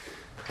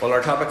Well,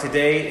 our topic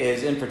today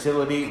is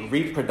infertility,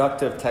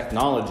 reproductive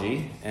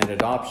technology, and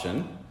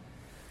adoption.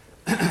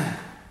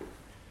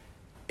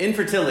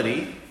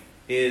 Infertility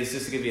is,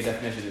 just to give you a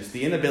definition, it's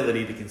the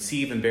inability to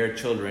conceive and bear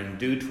children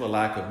due to a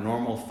lack of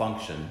normal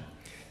function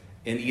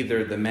in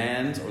either the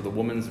man's or the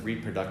woman's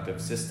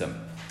reproductive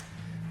system.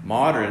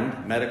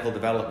 Modern medical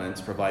developments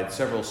provide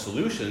several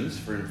solutions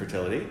for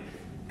infertility,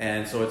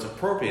 and so it's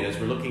appropriate as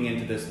we're looking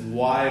into this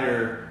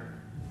wider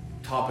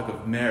topic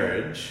of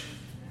marriage,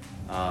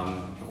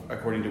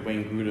 according to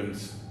Wayne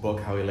Grudem's book,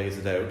 how he lays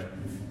it out,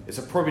 it's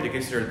appropriate to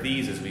consider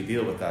these as we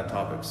deal with that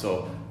topic.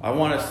 So I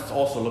want us to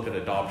also look at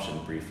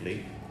adoption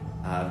briefly.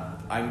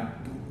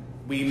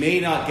 We may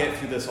not get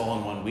through this all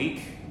in 1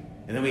 week,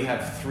 and then we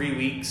have 3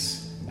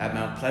 weeks at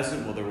Mount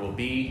Pleasant where there will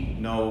be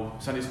no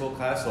Sunday school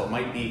class, so it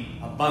might be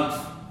a month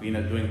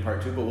doing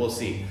part 2, but we'll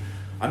see.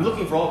 I'm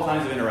looking for all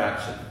kinds of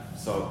interaction,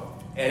 so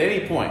at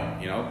any point,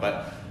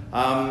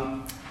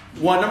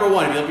 Number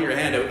one, if you look at your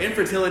handout,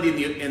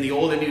 infertility in the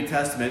Old and New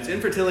Testaments,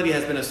 infertility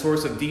has been a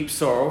source of deep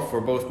sorrow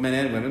for both men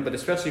and women, but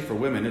especially for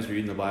women, as we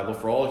read in the Bible,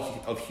 for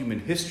all of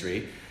human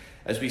history,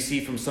 as we see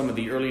from some of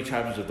the early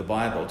chapters of the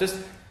Bible. Just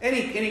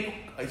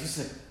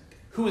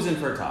who is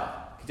infertile?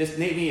 Just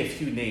name me a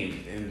few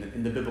names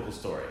in the biblical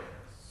story.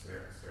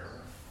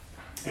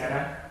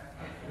 Sarah.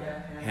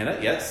 Hannah,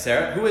 yes.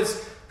 Sarah. Who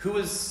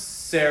is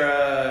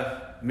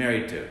Sarah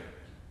married to?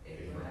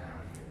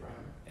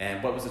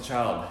 And what was the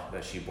child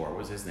that she bore? What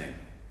was his name?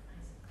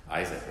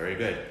 Isaac. Very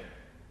good.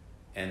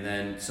 And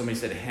then somebody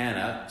said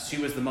Hannah. She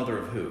was the mother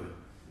of who?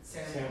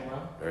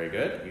 Samuel. Very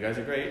good. You guys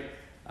are great.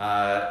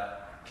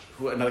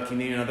 Can you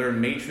name another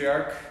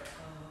matriarch?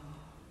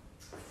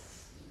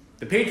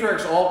 The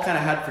patriarchs all kind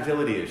of had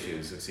fertility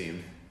issues, it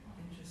seemed.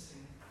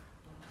 Interesting.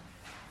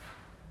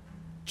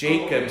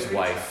 Jacob's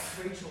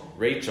wife.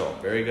 Rachel.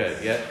 Very good.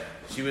 Yeah.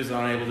 She was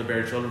unable to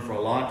bear children for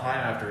a long time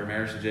after her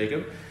marriage to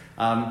Jacob.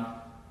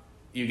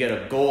 You get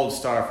a gold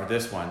star for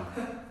this one.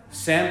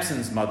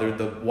 Samson's mother,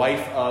 the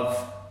wife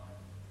of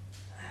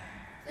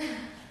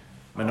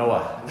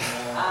Manoah.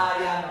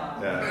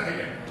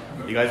 Yeah.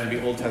 You guys would be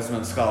Old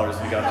Testament scholars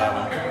if you got that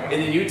one. In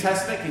the New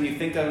Testament, can you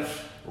think of,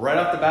 right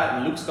off the bat,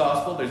 in Luke's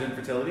Gospel, there's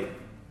infertility?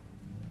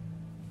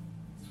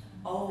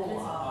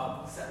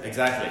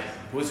 Exactly.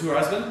 Who was her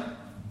husband?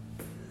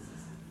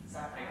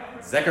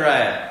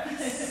 Zechariah.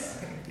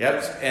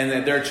 Yep. And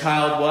then their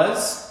child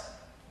was?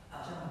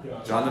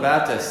 John the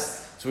Baptist.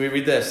 So we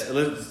read this.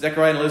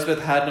 Zechariah and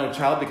Elizabeth had no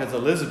child because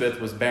Elizabeth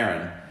was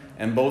barren,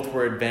 and both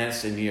were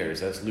advanced in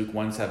years. That's Luke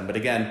 1:7. But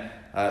again,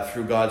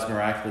 through God's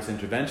miraculous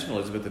intervention,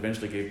 Elizabeth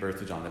eventually gave birth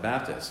to John the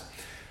Baptist.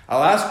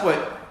 I'll ask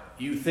what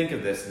you think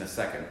of this in a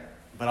second,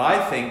 but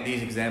I think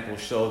these examples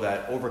show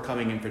that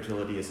overcoming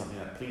infertility is something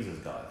that pleases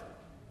God,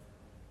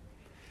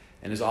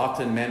 and is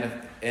often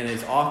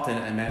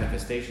a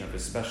manifestation of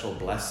His special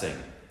blessing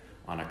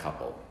on a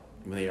couple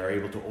when they are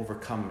able to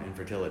overcome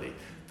infertility.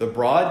 The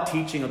broad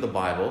teaching of the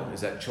Bible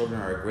is that children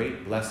are a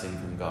great blessing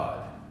from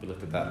God. We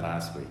looked at that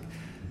last week.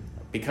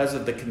 Because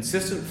of the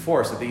consistent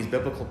force of these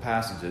biblical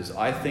passages,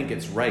 I think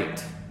it's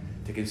right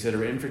to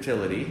consider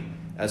infertility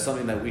as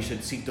something that we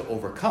should seek to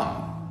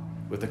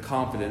overcome with the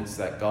confidence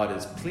that God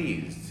is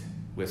pleased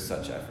with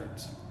such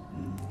efforts.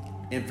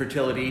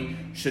 Infertility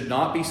should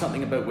not be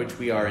something about which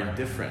we are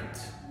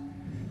indifferent,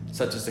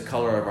 such as the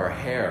color of our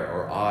hair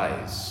or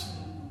eyes,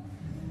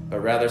 but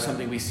rather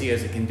something we see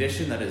as a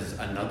condition that is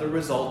another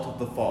result of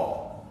the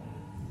fall.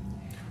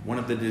 One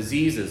of the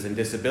diseases and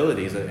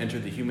disabilities that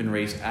entered the human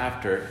race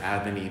after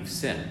Adam and Eve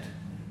sinned.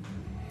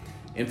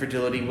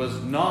 Infertility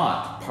was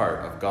not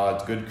part of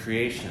God's good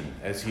creation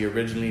as He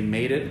originally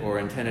made it or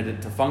intended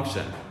it to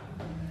function.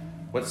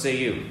 What say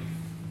you?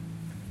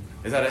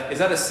 Is that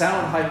a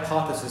sound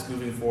hypothesis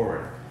moving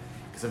forward?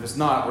 Because if it's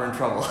not, we're in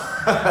trouble.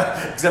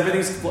 Because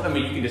you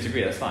can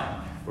disagree, that's fine.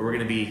 But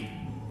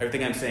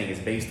everything I'm saying is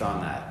based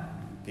on that.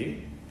 Do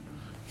you?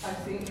 I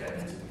think I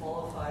need to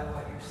qualify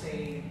what you're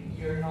saying.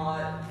 You're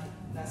not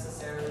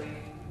necessarily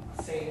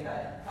saying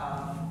that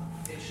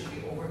it should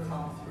be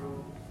overcome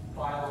through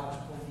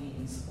biological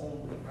means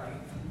only, right?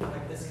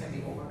 Like this can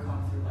be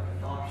overcome through like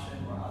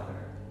adoption or other.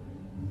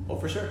 Oh,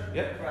 for sure.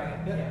 Yeah. Right.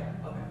 Yeah.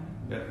 Okay.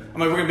 Yeah.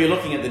 We're going to be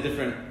looking at the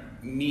different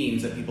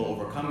means that people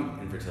overcome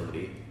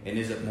infertility, and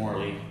is it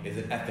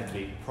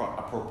ethically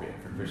appropriate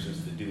for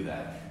Christians to do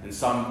that? And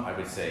some, I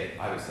would say,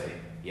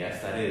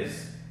 yes, that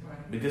is.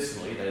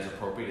 Medicinally, that is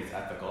appropriate, it's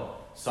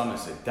ethical. Some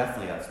say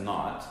definitely that's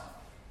not.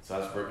 So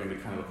that's what we're going to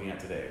be kind of looking at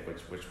today,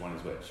 which one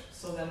is which.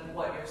 So then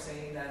what you're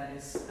saying then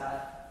is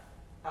that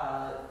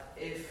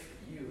if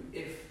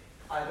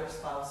either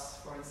spouse,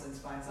 for instance,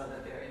 finds out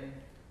that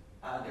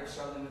they're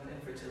struggling with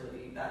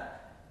infertility,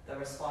 that the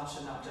response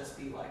should not just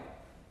be like,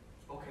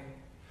 okay.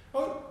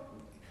 Oh,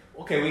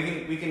 okay,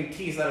 we can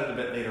tease that out a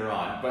bit later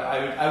on, but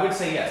I would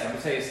say yes. I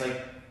would say it's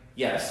like,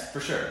 yes, for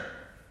sure.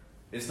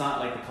 It's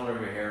not like the color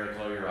of your hair, the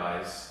color of your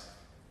eyes.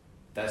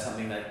 That's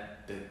something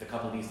that the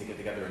couple needs to get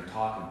together and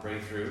talk and pray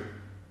through,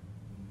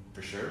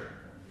 for sure.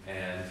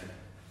 And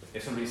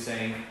if somebody's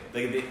saying,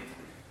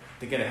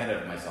 to get ahead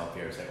of myself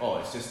here, it's like, oh,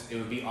 it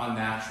would be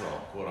unnatural,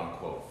 quote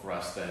unquote, for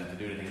us then to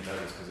do anything about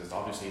this, because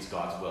it's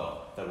God's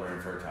will that we're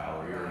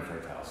infertile or you're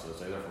infertile. So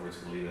therefore we're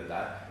just going to leave it at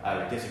that. I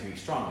would disagree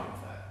strongly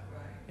with that.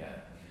 Right. Yeah.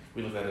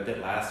 We looked at it a bit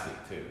last week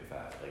too, in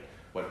fact, like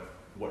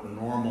what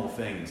normal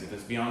things, if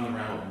it's beyond the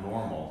realm of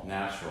normal,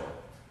 natural,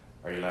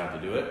 are you allowed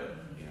to do it?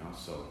 You know,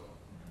 so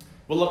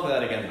we'll look at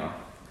that again though.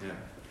 Yeah.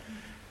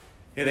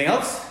 Anything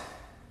else?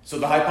 So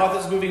the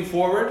hypothesis moving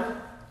forward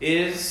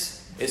is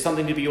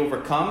something to be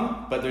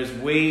overcome, but there's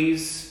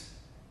ways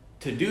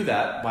to do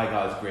that by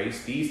God's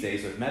grace these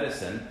days with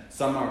medicine.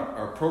 Some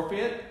are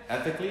appropriate,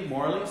 ethically,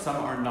 morally, some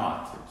are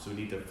not. So we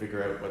need to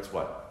figure out what's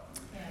what.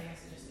 Yeah, I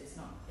guess it's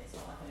not like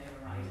an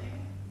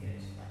overriding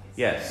good. Like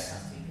Yes. It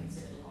has to be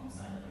considered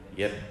alongside other goods.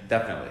 Yep,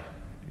 definitely.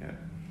 Yeah.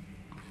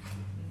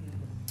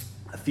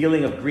 A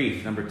feeling of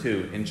grief, number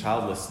 2, in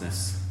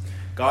childlessness.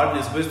 God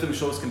in his wisdom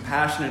shows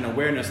compassion and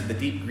awareness of the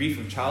deep grief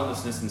of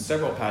childlessness in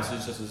several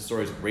passages, such as the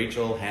stories of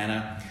Rachel,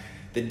 Hannah.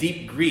 The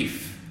deep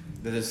grief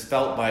that is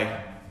felt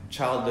by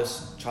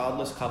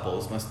childless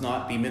couples must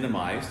not be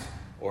minimized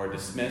or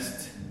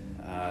dismissed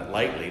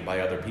lightly by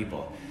other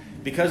people.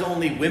 Because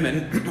only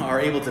women are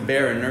able to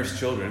bear and nurse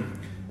children,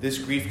 this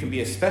grief can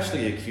be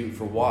especially acute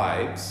for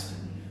wives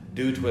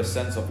due to a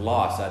sense of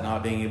loss at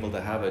not being able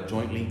to have a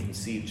jointly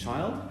conceived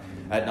child,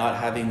 at not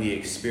having the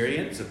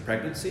experience of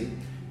pregnancy,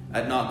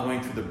 at not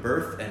going through the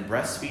birth and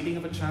breastfeeding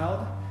of a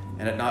child,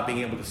 and at not being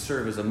able to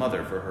serve as a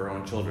mother for her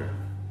own children.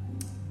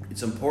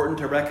 It's important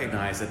to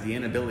recognize that the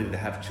inability to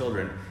have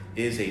children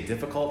is a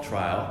difficult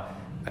trial,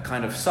 a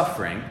kind of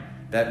suffering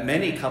that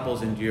many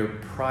couples endure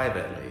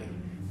privately.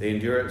 They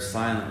endure it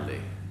silently.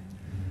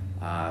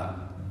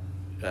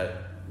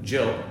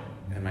 Jill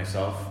and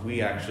myself,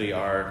 we actually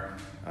are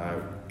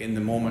in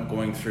the moment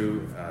going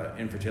through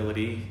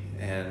infertility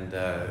and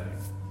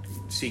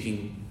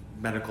seeking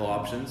medical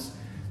options.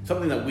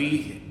 Something that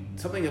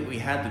we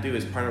had to do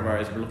as part of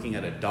as we're looking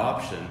at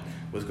adoption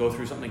was go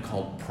through something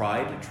called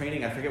PRIDE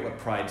training. I forget what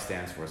PRIDE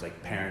stands for. It's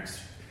like parents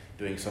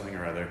doing something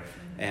or other,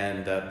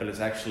 and but it's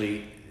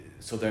actually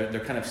so they're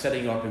kind of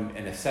setting you up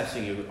and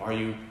assessing you. Are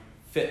you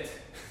fit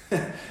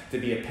to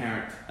be a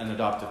parent, an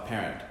adoptive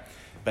parent?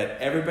 But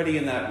everybody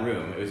in that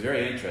room, it was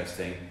very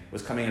interesting,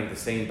 was coming out of the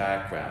same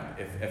background.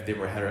 If they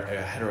were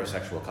a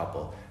heterosexual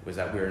couple, it was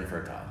that we were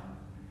infertile,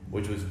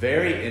 which was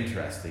very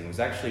interesting. It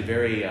was actually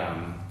very.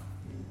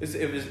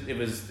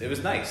 It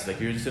was nice. Like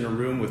you're just in a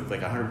room with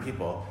like 100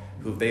 people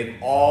who they've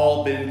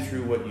all been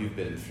through what you've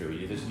been through.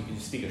 You can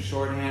just speak a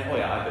shorthand. Oh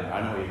yeah,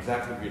 I know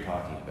exactly what you're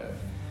talking about.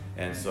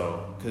 And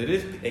so,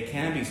 because it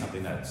can be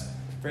something that's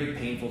very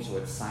painful. So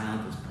it's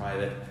silent, it's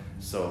private.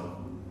 So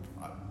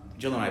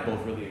Jill and I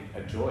both really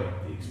enjoyed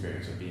the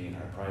experience of being in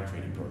our PRIDE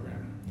training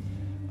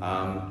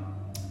program.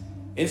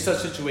 In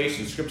such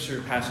situations,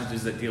 scripture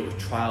passages that deal with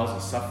trials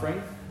and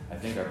suffering, I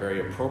think, are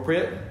very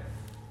appropriate.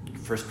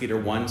 1 Peter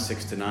 1,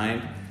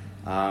 6-9.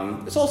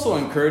 It's also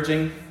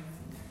encouraging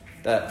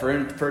that for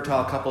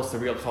infertile couples to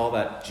recall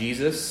that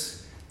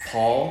Jesus,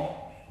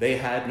 Paul, they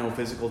had no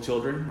physical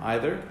children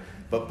either,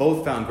 but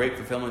both found great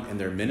fulfillment in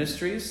their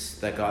ministries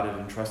that God had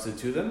entrusted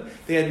to them.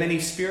 They had many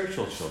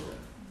spiritual children,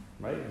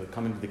 right, who had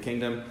come into the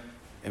kingdom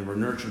and were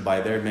nurtured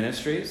by their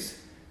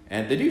ministries.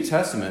 And the New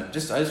Testament, I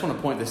just want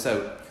to point this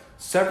out,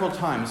 several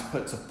times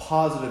puts a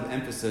positive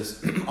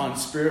emphasis on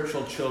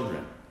spiritual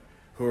children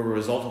who are a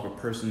result of a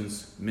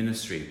person's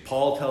ministry.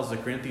 Paul tells the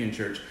Corinthian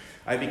church,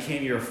 I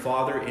became your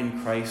father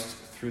in Christ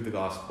through the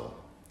gospel.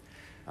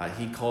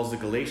 He calls the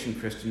Galatian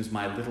Christians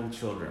my little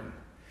children.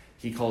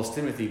 He calls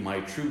Timothy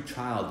my true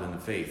child in the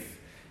faith.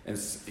 And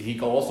he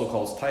also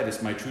calls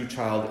Titus my true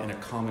child in a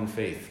common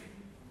faith.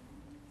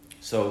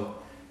 So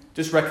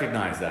just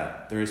recognize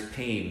that. There is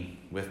pain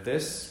with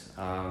this.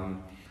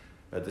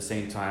 At the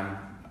same time,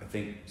 I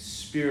think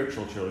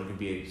spiritual children can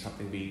be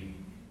something we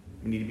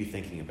need to be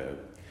thinking about.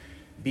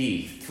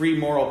 B, 3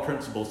 moral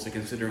principles to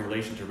consider in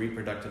relation to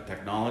reproductive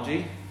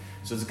technology.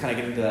 So to kind of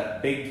get into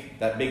that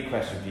big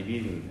question,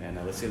 Phoebe, and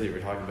let's say that we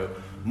were talking about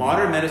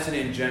modern medicine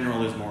in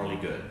general is morally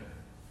good.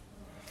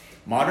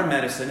 Modern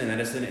medicine, and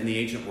medicine in the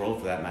ancient world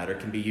for that matter,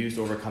 can be used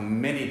to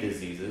overcome many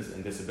diseases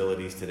and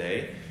disabilities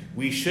today.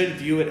 We should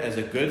view it as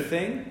a good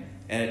thing,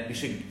 and we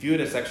should view it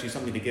as actually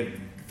something to give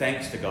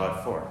thanks to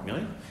God for.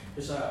 Amelia?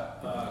 There's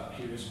a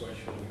curious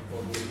question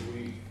before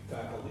we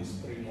tackle these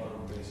 3 moral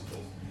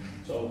principles.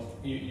 So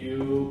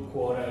you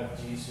quoted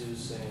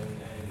Jesus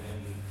and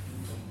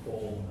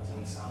Paul as an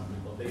example,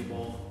 but they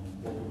both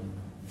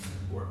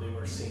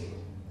were single.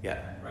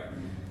 Yeah. Right.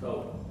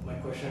 So my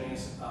question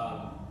is,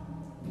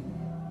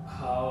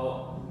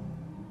 how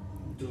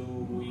do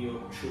we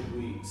or should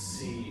we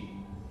see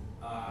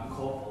a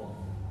couple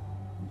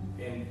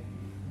and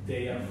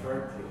they are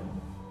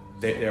fertile?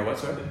 They are what,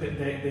 sorry?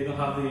 They don't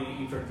have the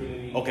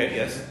infertility. Okay.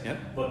 Yes. Yeah.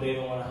 But they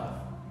don't want to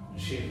have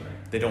children.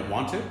 They don't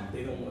want to?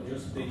 They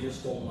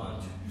just don't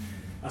want to.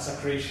 As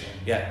a Christian.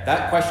 Yeah,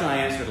 that question I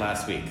answered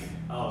last week.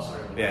 Oh,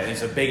 sorry. Yeah,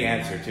 it's a big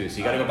answer too, so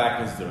you got to go back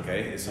and listen to it,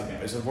 okay? It's Okay.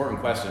 an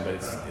important question, but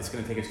it's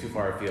going to take us too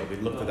far afield. We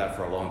looked at that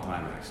for a long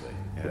time, actually.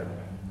 Yeah.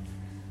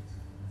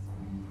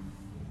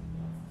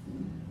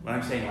 When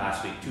I'm saying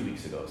last week, 2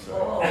 weeks ago,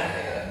 sorry. Oh,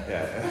 okay.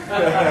 Yeah.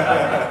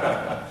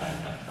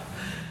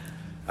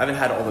 I haven't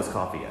had all this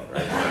coffee yet,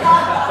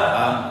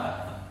 right?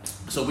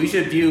 So we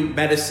should view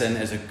medicine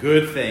as a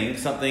good thing,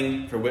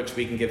 something for which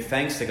we can give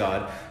thanks to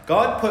God.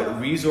 God put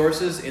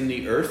resources in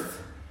the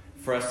earth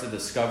for us to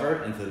discover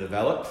and to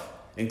develop,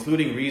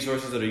 including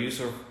resources that are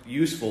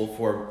useful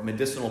for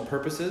medicinal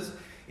purposes,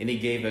 and He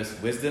gave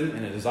us wisdom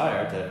and a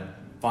desire to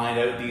find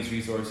out these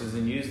resources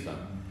and use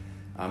them.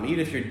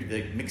 Even if you're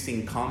like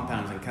mixing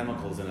compounds and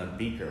chemicals in a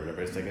beaker or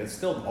whatever, it's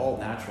still all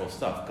natural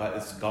stuff.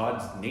 It's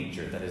God's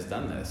nature that has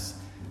done this.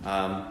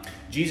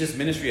 Jesus'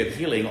 ministry of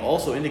healing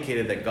also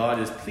indicated that God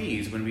is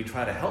pleased when we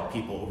try to help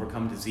people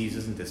overcome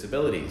diseases and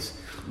disabilities.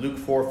 Luke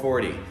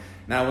 4:40.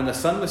 Now, when the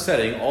sun was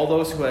setting, all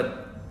those who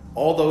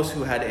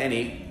had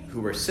any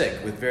who were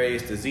sick with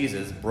various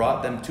diseases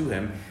brought them to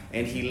Him,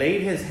 and He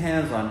laid His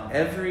hands on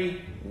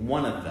every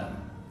one of them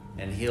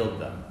and healed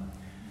them.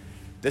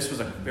 This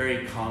was a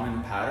very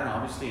common pattern,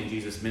 obviously, in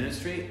Jesus'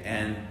 ministry,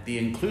 and the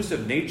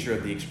inclusive nature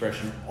of the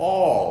expression,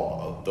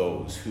 all of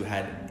those who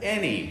had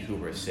any who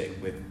were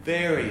sick with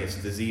various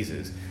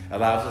diseases,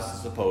 allows us to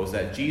suppose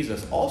that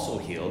Jesus also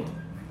healed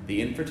the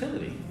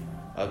infertility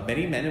of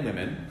many men and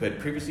women who had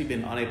previously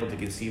been unable to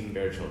conceive and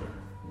bear children.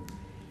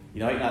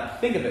 You might not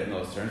think of it in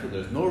those terms, but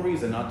there's no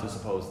reason not to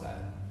suppose that.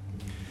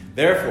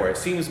 Therefore, it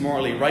seems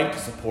morally right to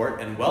support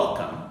and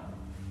welcome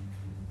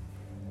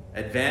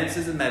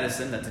advances in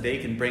medicine that today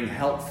can bring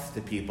health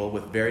to people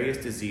with various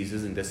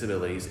diseases and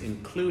disabilities,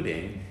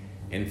 including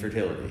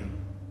infertility.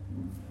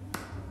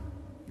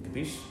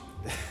 Capiche?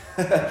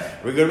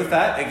 We're good with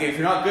that? Okay, if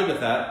you're not good with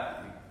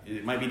that,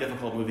 it might be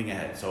difficult moving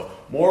ahead. So,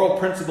 moral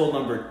principle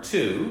number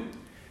 2,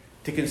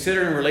 to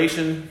consider in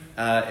relation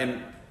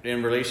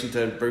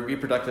to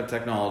reproductive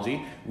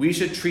technology, we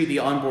should treat the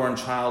unborn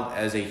child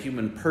as a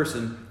human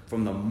person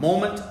from the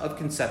moment of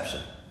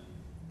conception.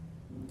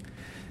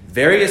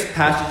 Various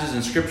passages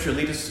in Scripture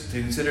lead us to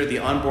consider the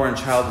unborn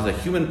child as a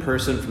human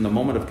person from the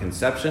moment of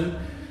conception.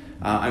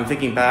 In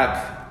thinking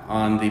back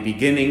on the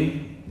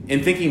beginning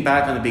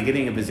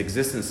of his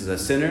existence as a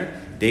sinner,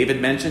 David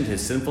mentioned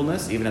his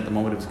sinfulness even at the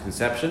moment of his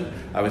conception.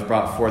 I was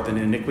brought forth in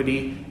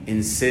iniquity,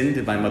 in sin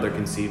did my mother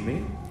conceive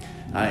me.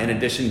 In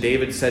addition,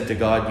 David said to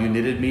God, "You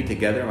knitted me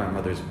together in my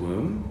mother's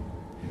womb."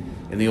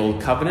 In the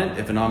Old Covenant,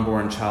 if an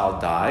unborn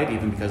child died,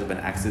 even because of an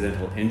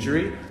accidental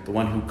injury, the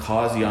one who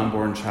caused the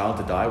unborn child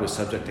to die was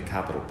subject to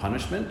capital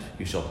punishment.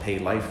 You shall pay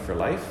life for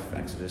life,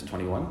 Exodus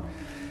 21.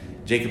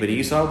 Jacob and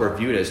Esau were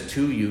viewed as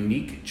two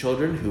unique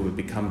children who would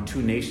become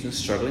two nations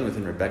struggling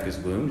within Rebekah's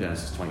womb,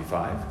 Genesis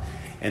 25.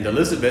 And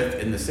Elizabeth,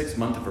 in the 6th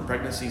month of her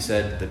pregnancy,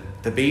 said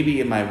that the baby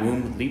in my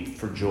womb leaped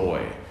for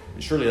joy.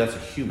 And surely that's a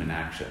human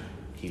action.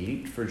 He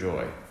leaped for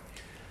joy.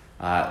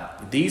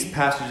 These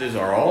passages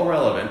are all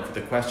relevant for the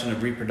question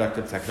of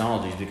reproductive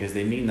technologies because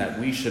they mean that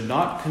we should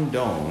not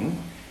condone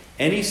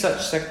any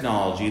such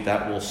technology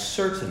that will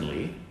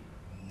certainly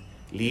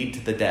lead to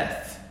the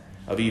death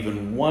of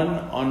even one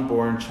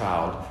unborn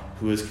child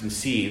who is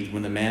conceived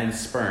when the man's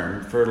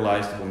sperm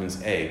fertilized the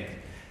woman's egg.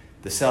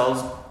 The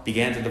cells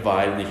began to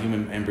divide and the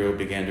human embryo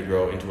began to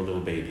grow into a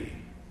little baby.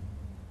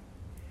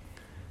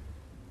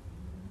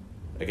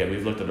 Again,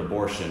 we've looked at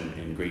abortion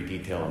in great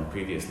detail in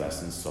previous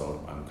lessons, so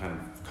I'm kind of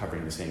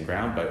covering the same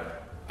ground,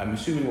 but I'm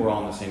assuming we're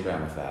all on the same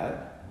ground with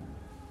that.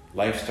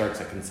 Life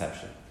starts at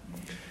conception.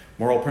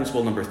 Moral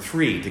principle number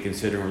 3 to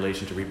consider in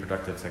relation to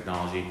reproductive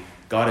technology.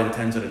 God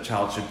intends that a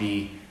child should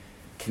be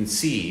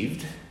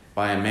conceived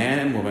by a man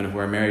and woman who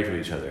are married to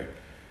each other.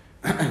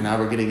 Now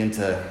we're getting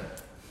into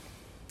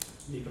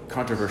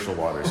controversial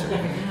waters here.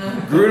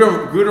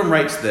 Grudem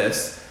writes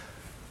this: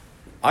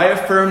 I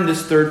affirm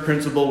this third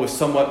principle with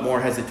somewhat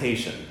more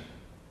hesitation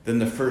than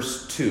the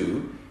first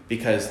two,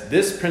 because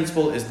this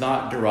principle is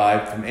not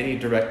derived from any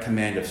direct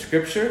command of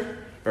Scripture,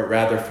 but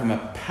rather from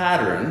a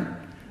pattern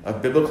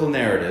of biblical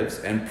narratives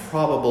and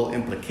probable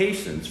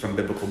implications from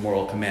biblical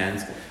moral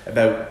commands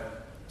about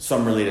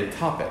some related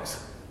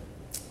topics.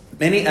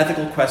 Many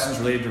ethical questions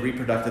related to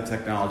reproductive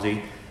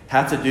technology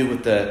have to do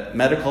with the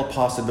medical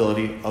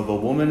possibility of a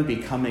woman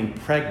becoming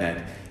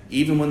pregnant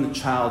even when the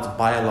child's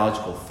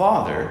biological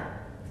father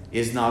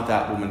is not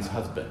that woman's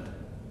husband.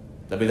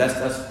 I mean,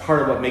 that's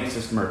part of what makes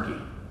this murky,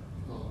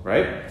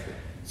 right?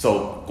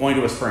 So going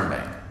to a sperm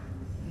bank,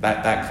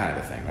 that kind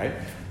of a thing, right?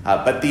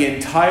 But the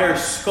entire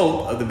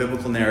scope of the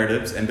biblical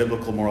narratives and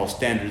biblical moral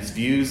standards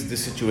views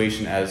this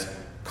situation as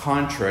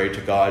contrary to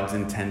God's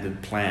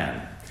intended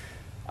plan.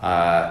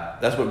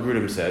 That's what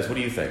Grudem says. What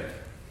do you think?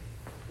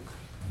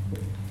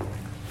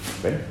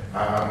 Ben?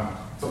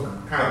 So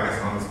kind of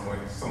based on this point,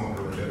 somewhat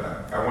related,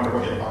 I wonder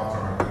what your thoughts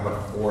are on the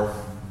fourth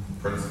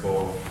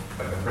principle,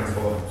 like the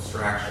principle of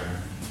abstraction,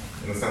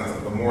 in the sense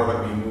that the more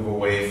that we move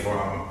away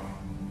from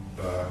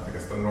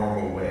the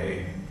normal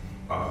way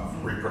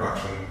of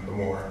reproduction, the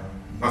more,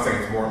 I'm not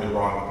saying it's morally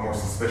wrong, but the more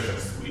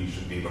suspicious we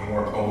should be, the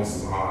more the onus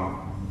is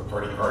on the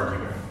party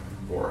arguing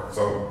for it.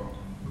 So,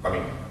 I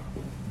mean,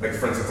 like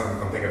for instance,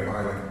 I'm thinking if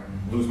I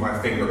lose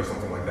my finger or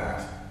something like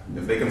that,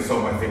 if they can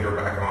sew my finger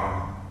back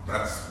on,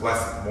 that's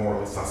less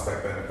morally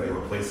suspect than if they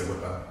replace it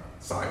with a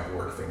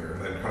cyborg finger,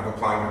 and then kind of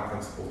applying that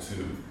principle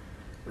to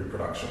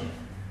reproduction.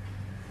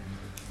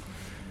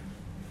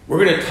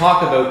 We're going to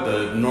talk about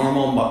the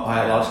normal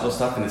biological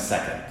stuff in a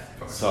second.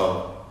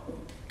 So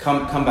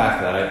come back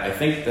to that. I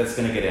think that's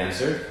going to get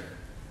answered.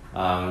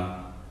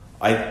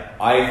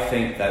 I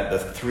think that the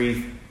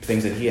three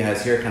things that he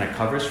has here kind of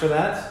covers for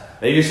that.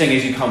 That you're saying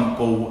is you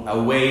go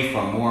away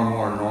from more and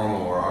more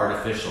normal or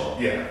artificial.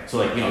 Yeah. So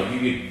like, you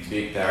could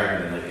make the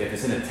argument like if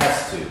it's in a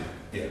test tube,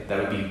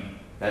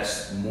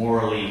 that's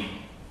morally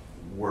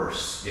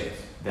worse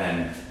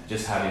than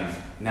just having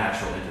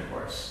natural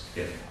intercourse.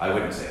 Yes. I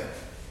wouldn't say that.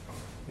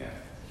 Yeah.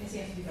 I guess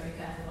you have to be very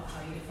careful about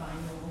how you define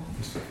normal.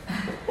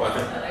 Well,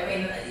 I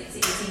mean, it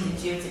seems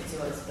intuitive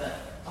to us, but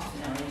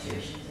often our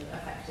intuitions are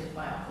affected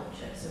by our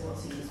culture. So what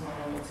seems more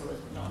normal to us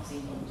would not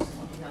seem normal to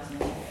someone 2000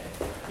 years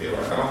ago. yeah,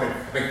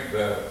 I think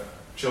the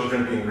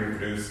children being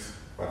reproduced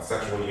by the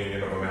sexual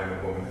union of a man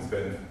and a woman has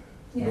been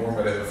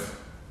normative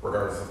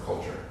regardless of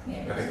culture.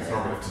 Yeah, I think it's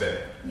normative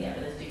today. Yeah,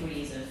 but there's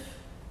degrees of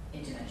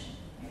intervention,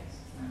 I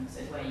guess.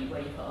 So it's where you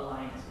put a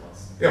line is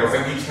what's... Yeah, I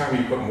think each time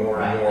you put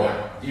more and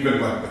more,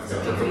 even like So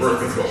the birth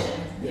control.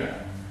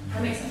 Yeah.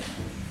 That makes sense.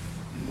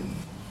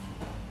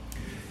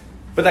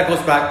 But that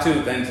goes back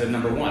to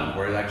number one,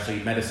 where actually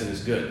medicine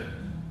is good,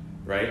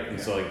 right?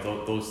 And so like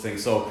those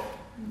things. So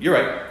you're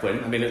right,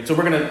 Quinn. I mean, so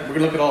we're gonna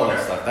look at all of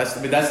that stuff. That's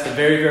the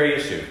very, very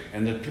issue.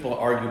 And the people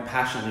argue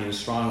passionately and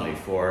strongly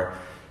for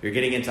you're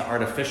getting into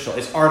artificial.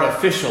 It's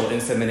artificial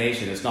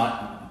insemination. It's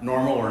not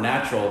normal or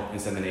natural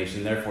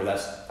insemination. Therefore,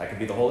 that could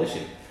be the whole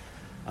issue.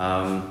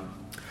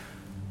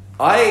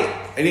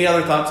 Any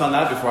other thoughts on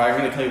that before I'm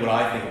going to tell you what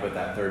I think about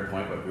that third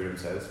point, what Grudem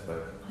says,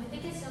 but. I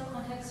think it's so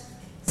context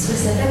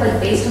specific, like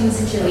based on the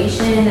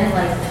situation and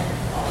like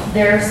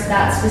there's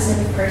that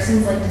specific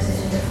person's like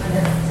decision to kind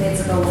of say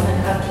it's like a woman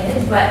to have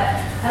kids, but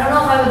I don't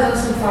know if I would go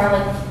so far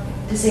like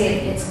to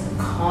say it's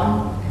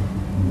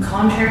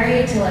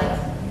contrary to like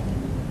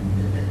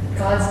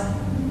God's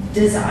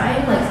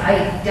design. Like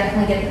I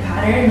definitely get the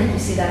pattern, like you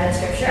see that in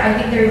scripture.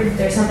 I think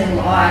there's something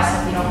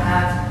lost if you don't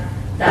have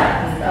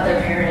that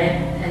other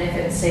parent, and if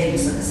it's say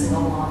just like a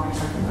single mom or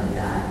something like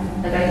that.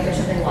 Like I think there's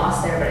something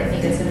lost there, but I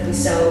think it's going to be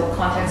so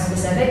context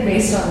specific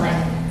based on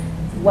like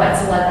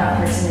what's led that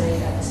person to make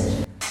that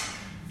decision.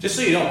 Just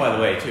so you know, by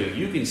the way, too,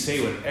 you can say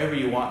whatever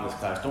you want in this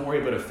class. Don't worry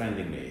about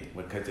offending me,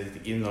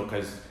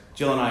 because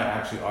Jill and I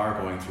actually are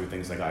going through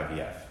things like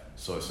IVF.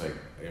 So it's like,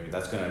 I mean,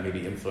 that's going to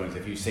maybe influence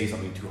if you say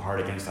something too hard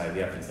against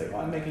IVF. It's like,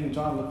 well, I'm making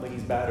John look like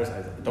he's bad or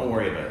something. Don't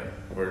worry about it.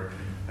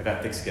 I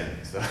got thick skin.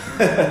 So.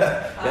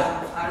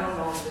 I don't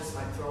know if this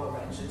might throw a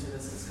wrench into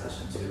this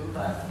discussion too,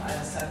 but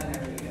at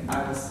seminary,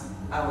 I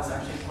was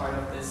actually part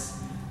of this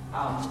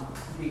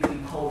weekly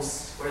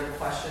post where the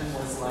question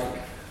was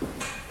like,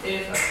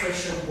 if a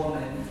Christian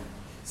woman,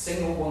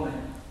 single woman,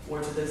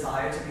 were to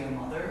desire to be a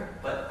mother,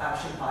 but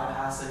actually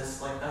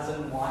bypasses, like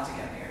doesn't want to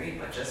get married,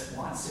 but just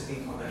wants to be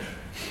a mother,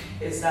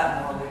 is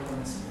that morally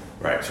permissible?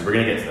 Right, so we're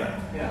going to get to that.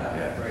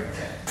 Yeah. Right.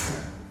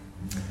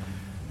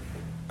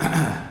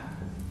 Okay.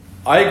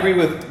 I agree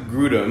with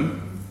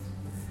Grudem.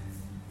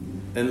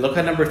 And look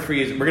at number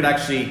 3. We're going to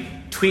actually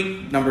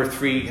tweak number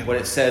 3, what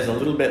it says a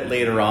little bit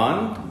later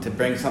on, to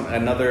bring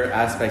another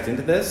aspect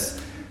into this.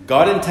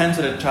 God intends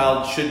that a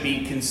child should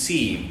be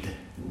conceived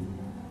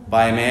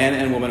by a man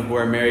and woman who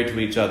are married to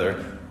each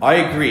other. I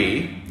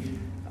agree.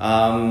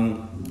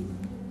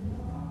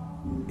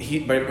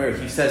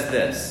 He says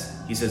this.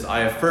 He says,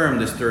 I affirm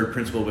this third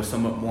principle with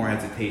somewhat more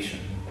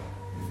hesitation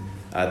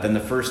than the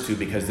first two,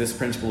 because this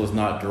principle is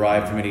not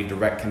derived from any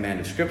direct command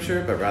of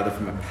Scripture, but rather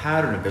from a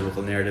pattern of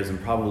biblical narratives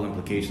and probable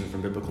implications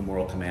from biblical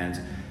moral commands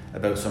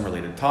about some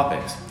related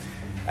topics.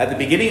 At the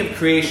beginning of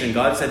creation,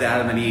 God said to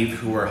Adam and Eve,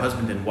 who were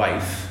husband and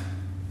wife,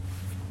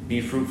 be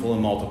fruitful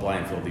and multiply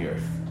and fill the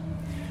earth.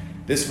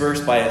 This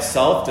verse by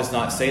itself does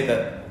not say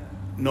that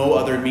no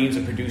other means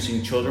of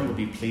producing children would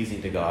be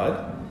pleasing to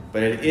God,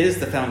 but it is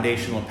the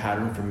foundational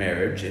pattern for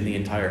marriage in the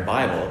entire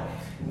Bible,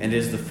 and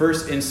is the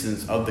first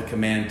instance of the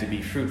command to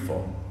be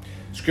fruitful.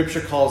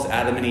 Scripture calls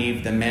Adam and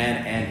Eve the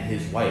man and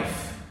his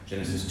wife,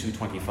 Genesis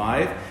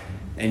 2:25,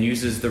 and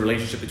uses the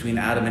relationship between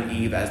Adam and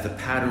Eve as the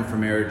pattern for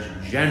marriage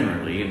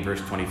generally in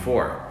verse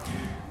 24.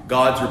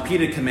 God's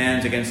repeated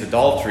commands against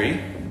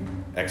adultery,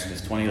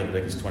 Exodus 20,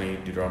 Leviticus 20,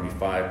 Deuteronomy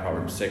 5,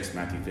 Proverbs 6,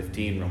 Matthew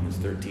 15, Romans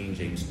 13,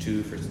 James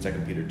 2, 1 and 2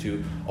 Peter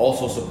 2,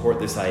 also support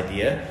this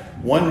idea.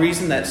 One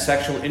reason that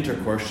sexual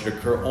intercourse should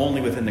occur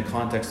only within the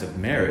context of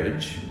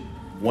marriage,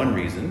 one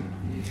reason,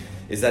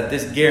 is that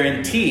this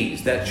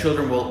guarantees that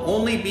children will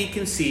only be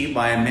conceived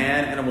by a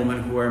man and a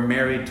woman who are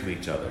married to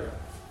each other.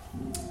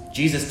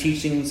 Jesus'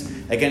 teachings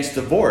against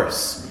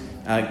divorce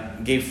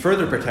gave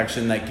further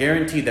protection that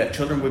guaranteed that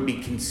children would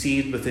be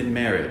conceived within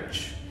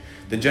marriage.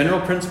 The general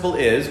principle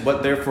is,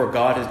 what therefore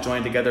God has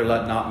joined together,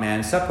 let not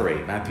man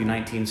separate. Matthew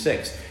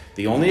 19:6.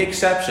 The only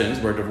exceptions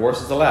where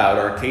divorce is allowed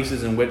are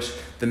cases in which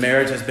the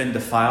marriage has been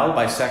defiled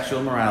by sexual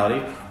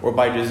immorality or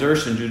by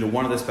desertion due to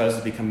one of the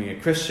spouses becoming a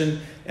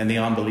Christian and the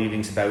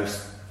unbelieving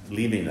spouse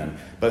leaving them.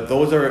 But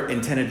those are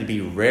intended to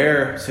be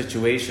rare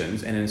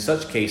situations, and in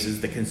such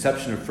cases, the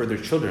conception of further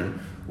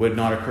children would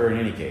not occur in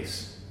any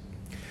case.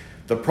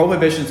 The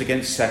prohibitions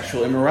against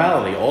sexual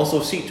immorality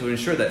also seek to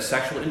ensure that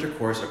sexual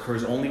intercourse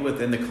occurs only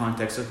within the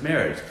context of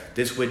marriage.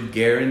 This would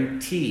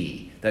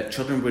guarantee that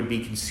children would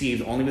be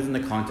conceived only within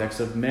the context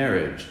of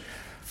marriage.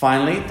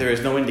 Finally, there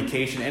is no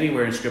indication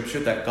anywhere in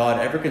Scripture that God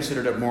ever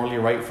considered it morally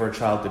right for a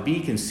child to be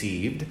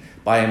conceived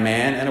by a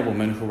man and a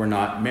woman who were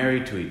not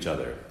married to each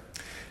other.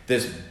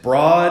 This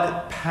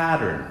broad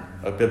pattern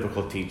of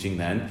biblical teaching,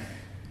 then,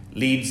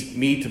 leads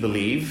me to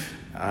believe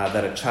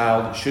that a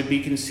child should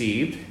be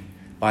conceived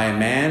by a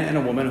man and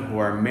a woman who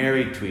are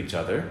married to each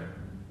other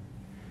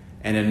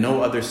and in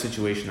no other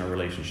situation or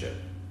relationship.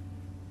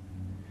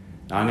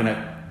 Now, I'm going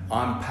to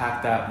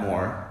unpack that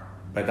more,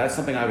 but that's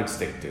something I would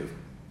stick to.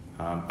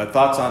 But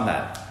thoughts on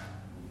that?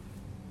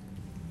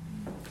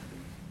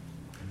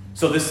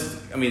 So this is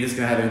going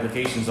to have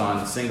implications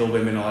on single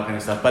women and all that kind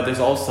of stuff, but there's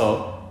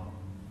also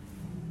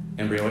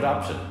embryo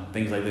adoption,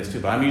 things like this too.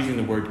 But I'm using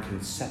the word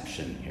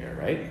conception here,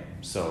 right?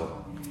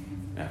 So,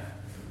 yeah.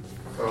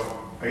 So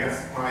I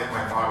guess my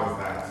thought is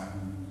that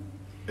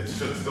it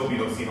should still be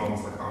seen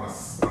almost like on a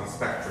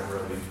spectrum,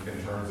 really,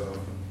 in terms of,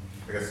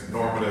 I guess,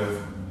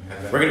 normative.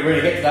 And then We're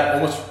gonna get to that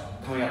almost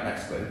coming up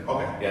next, Glenn.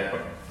 Okay. Yeah.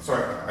 But,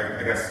 sorry,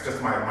 I guess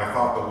just my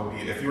thought though would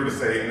be, if you were to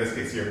say in this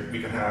case here,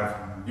 you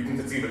can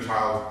conceive a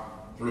child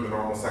through the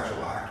normal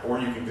sexual act, or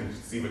you can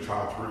conceive a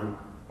child through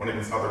one of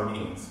these other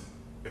means.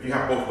 If you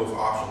have both of those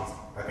options,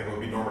 I think it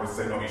would be normal to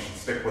say, no, you should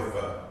stick with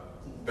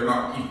they're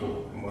not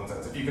equal in one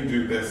sense. If you can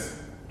do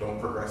this, don't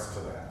progress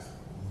to that.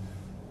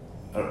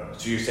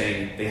 So you're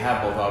saying they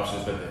have both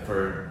options, but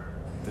for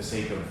the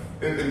sake of...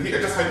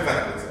 Just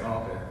hypothetically say.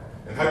 Oh, okay.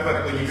 And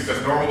hypothetically, you could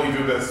just normally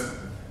do this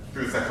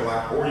through the sexual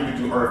act, or you could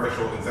do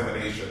artificial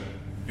insemination.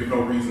 You have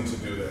no reason to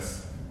do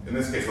this. In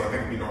this case, I think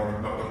it would be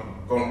normal. No,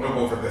 don't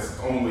go for this.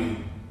 It's only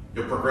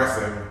you're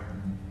progressing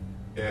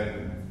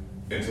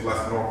into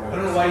less normal. I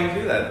don't know why you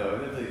do that, though.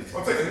 It's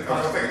a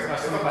thought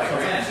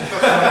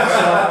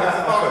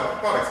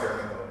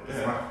experiment,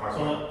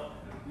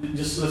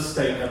 though. So let's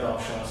take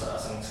adoption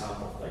as an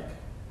example. Like,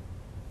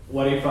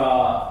 what if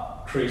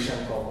a Christian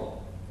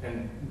couple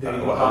and they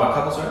what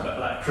couples are?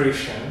 Like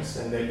Christians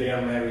and they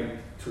are married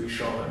to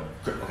each other,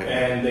 Okay.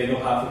 and they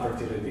don't have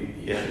infertility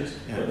issues,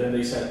 Yeah. but then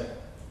they said,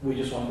 we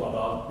just want to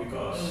adopt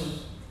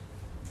because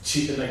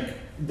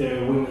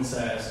the woman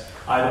says,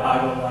 I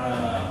don't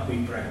want to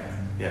be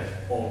pregnant, Yeah.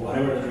 or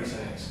whatever the reason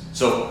is.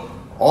 So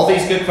all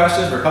these good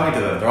questions, we're coming to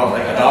them. They're all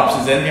like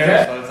adoptions in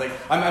here. So it's like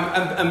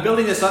I'm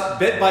building this up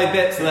bit by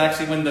bit, so that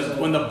actually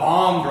when the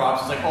bomb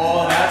drops, it's like,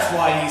 oh, that's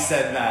why he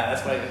said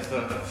that. That's why.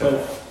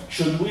 So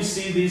should we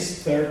see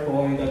this third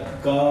point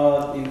that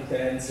God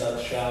intends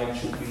that child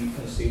should be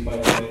conceived by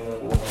a man and a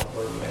woman who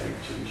are married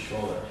to each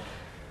other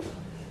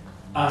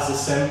as the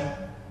same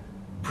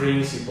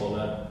principle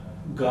that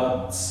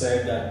God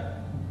said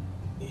that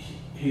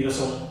He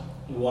doesn't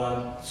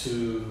want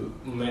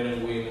men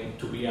and women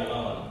to be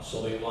alone,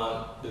 so they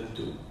want them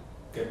to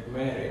get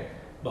married.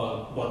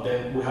 But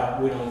then we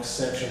know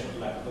exception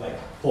like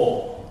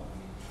Paul.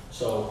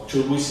 So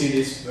should we see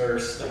this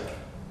verse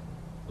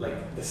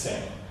like the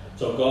same?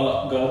 So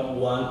God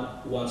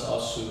wants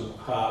us to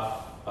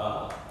have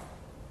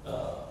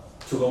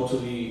to go to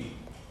the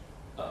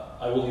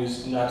I will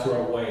use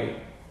natural way.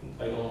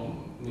 I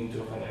don't mean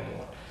to offend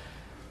anyone,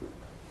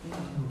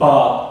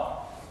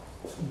 but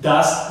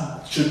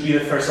that should be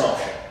the first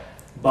option.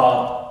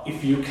 But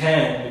if you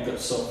can,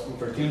 because of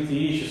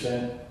infertility issues,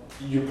 then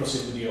you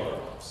proceed with the other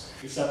ones.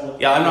 Is that what?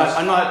 Yeah,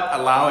 I'm not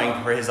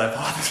allowing for his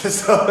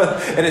hypothesis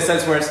in a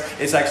sense where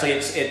it's actually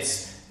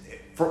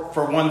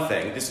for one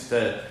thing, just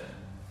the.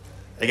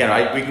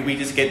 Again, we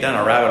just get down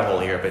a rabbit hole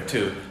here, but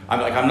two,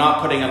 I'm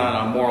not putting it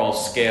on a moral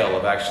scale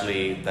of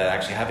actually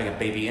having a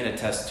baby in a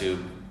test tube,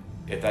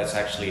 if that's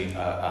actually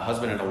a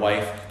husband and a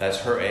wife, that's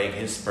her egg,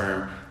 his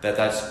sperm,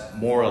 that's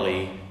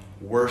morally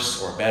worse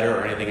or better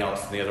or anything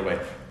else than the other way.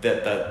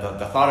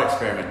 The thought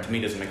experiment to me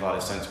doesn't make a lot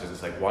of sense, because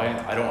it's like, why?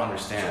 I don't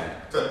understand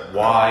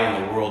why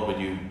in the world would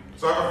you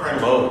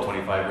blow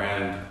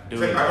 $25,000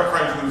 doing I have a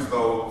friend who's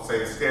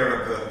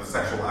scared of the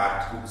sexual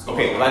act.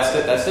 Okay, well that's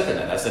different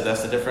then. That's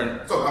the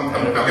different. So I'm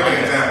giving an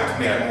example to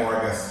make it more,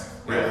 I guess,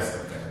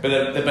 realistic. But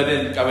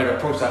then I would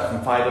approach that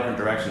from 5 different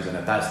directions, and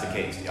if that's the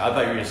case, I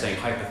thought you were just saying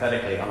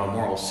hypothetically on a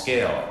moral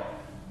scale.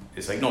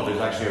 It's like, no, there's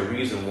actually a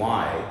reason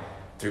why,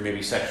 through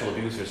maybe sexual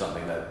abuse or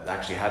something, that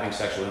actually having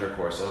sexual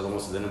intercourse is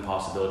almost an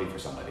impossibility for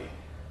somebody.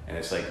 And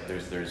it's like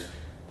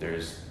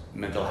there's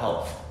mental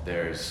health,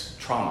 there's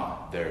trauma,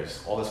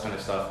 there's all this kind of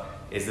stuff.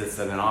 Is this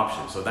then an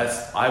option? So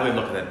I would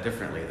look at that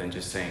differently than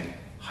just saying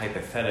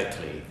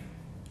hypothetically,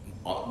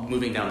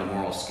 moving down the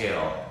moral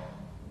scale,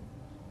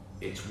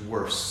 it's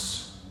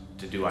worse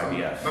to do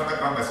IVF.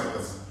 Not necessarily.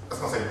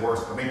 Let's not say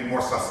worse, but maybe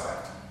more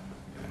suspect.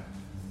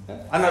 Yeah.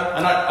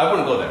 I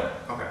wouldn't go there.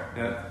 Okay.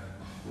 Yeah.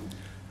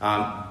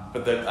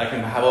 But I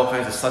can have all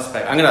kinds of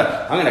suspects. I'm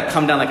gonna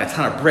come down like a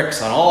ton of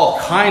bricks on all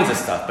kinds of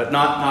stuff, but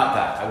not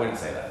that. I wouldn't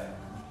say that.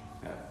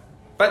 Yeah.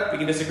 But we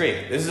can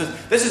disagree. This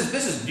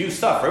is new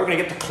stuff, right? We're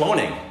gonna get to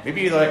cloning.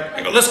 Maybe you're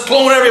like, let's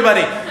clone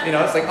everybody. You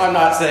know, it's like, I'm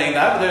not saying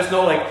that, but there's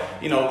no like,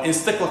 you know,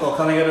 encyclical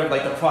coming out of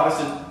like the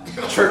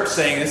Protestant church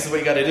saying this is what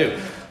you got to do.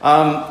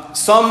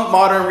 Some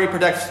modern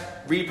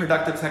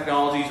reproductive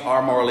technologies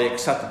are morally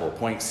acceptable.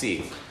 Point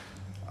C.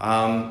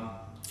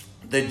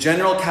 The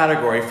general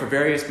category for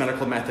various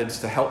medical methods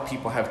to help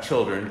people have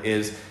children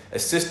is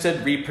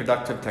assisted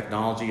reproductive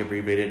technology,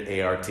 abbreviated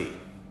ART.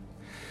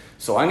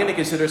 So I'm going to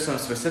consider some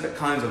specific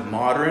kinds of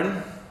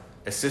modern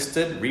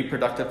assisted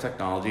reproductive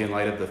technology in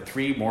light of the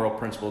 3 moral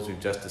principles we've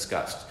just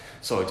discussed.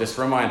 So just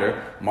a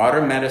reminder,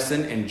 modern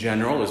medicine in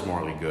general is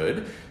morally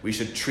good. We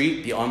should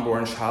treat the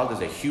unborn child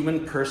as a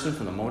human person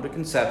from the moment of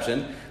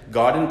conception.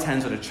 God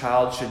intends that a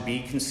child should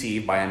be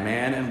conceived by a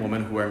man and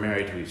woman who are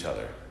married to each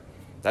other.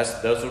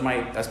 That's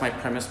my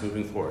premise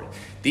moving forward.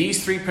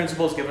 These 3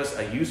 principles give us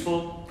a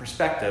useful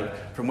perspective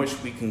from which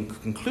we can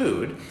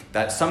conclude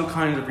that some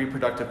kinds of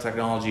reproductive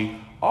technology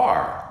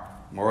are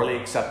morally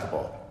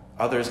acceptable.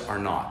 Others are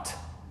not.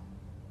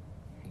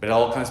 But it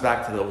all comes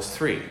back to those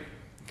 3.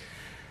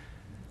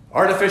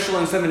 Artificial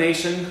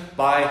insemination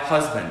by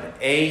husband,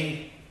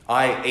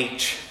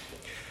 AIH.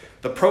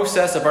 The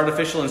process of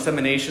artificial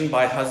insemination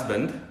by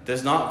husband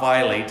does not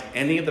violate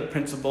any of the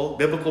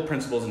biblical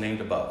principles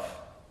named above.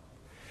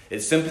 It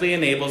simply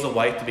enables a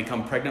wife to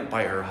become pregnant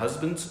by her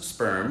husband's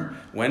sperm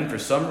when, for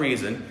some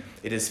reason,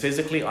 it is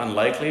physically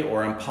unlikely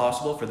or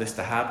impossible for this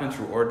to happen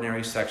through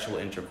ordinary sexual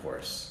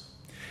intercourse.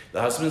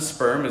 The husband's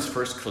sperm is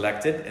first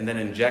collected and then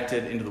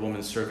injected into the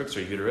woman's cervix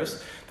or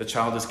uterus. The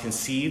child is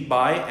conceived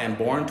by and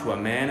born to a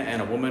man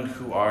and a woman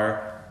who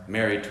are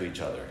married to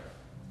each other.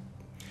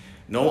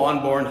 No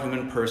unborn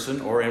human person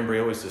or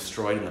embryo is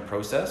destroyed in the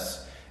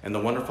process, and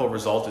the wonderful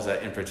result is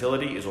that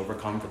infertility is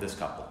overcome for this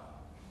couple.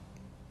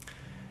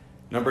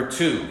 Number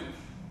 2,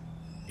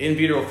 in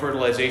vitro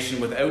fertilization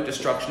without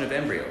destruction of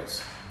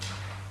embryos.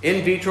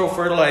 In vitro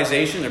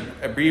fertilization,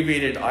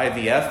 abbreviated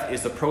IVF,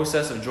 is the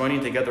process of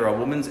joining together a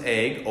woman's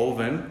egg,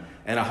 ovum,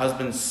 and a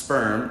husband's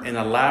sperm in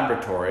a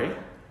laboratory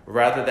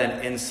rather than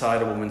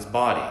inside a woman's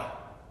body.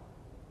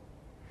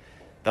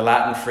 The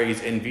Latin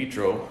phrase in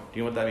vitro, do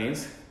you know what that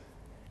means?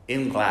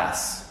 In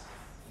glass.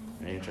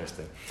 Very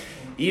interesting.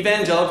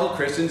 Evangelical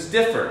Christians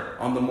differ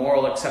on the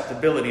moral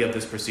acceptability of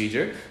this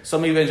procedure.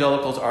 Some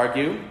evangelicals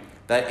argue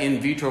that in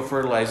vitro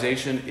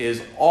fertilization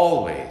is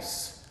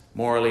always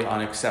morally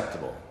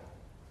unacceptable.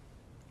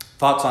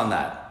 Thoughts on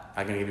that?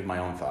 I can give you my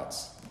own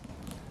thoughts.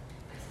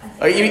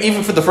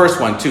 Even for the first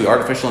one, too,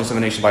 artificial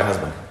insemination by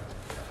husband.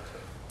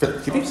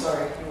 I'm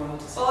sorry, you wanted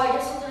to say. Oh, I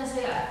just was going to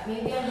say,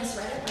 maybe I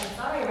misread it, but I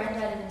thought I read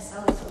that in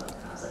Sally's book,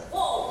 and I was like,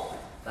 whoa!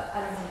 But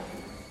I don't know.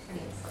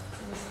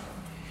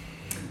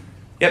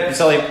 Yep,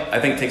 Sally, I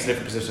think, takes a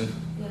different position.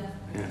 Yeah.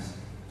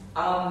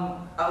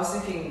 I was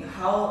thinking,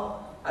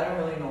 I don't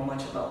really know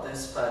much about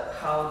this, but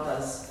how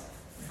does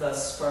the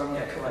sperm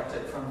get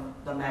collected from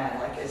the man?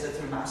 Like, is it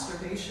through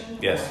masturbation?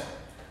 Yes.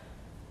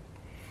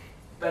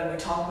 But we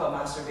talked about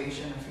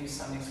masturbation a few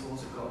Sunday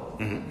schools ago,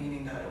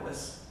 meaning that it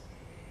was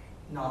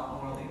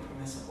not morally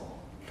permissible.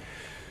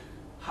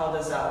 How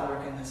does that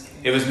work in this case?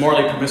 It was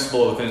morally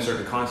permissible within a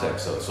certain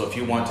context. So if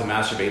you want to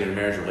masturbate in a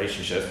marriage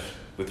relationship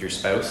with your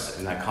spouse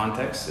in that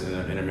context,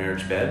 in a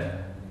marriage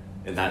bed,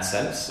 in that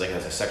sense, like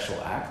as a sexual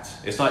act,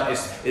 it's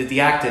the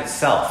act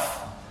itself.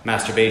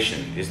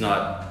 Masturbation is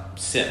not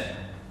sin.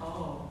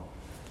 Oh,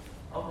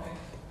 okay.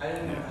 I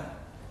didn't know that.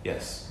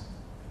 Yes.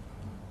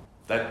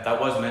 That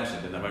was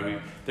mentioned in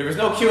the there was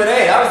no Q&A.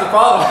 That was the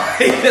problem.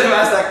 You didn't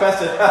ask that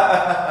question.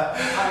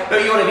 No,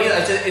 you know what I mean?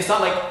 It's not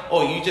like,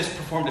 oh, you just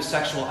performed a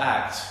sexual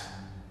act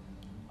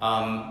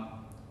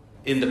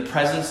in the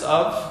presence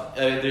of.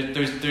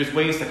 There's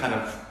ways to kind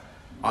of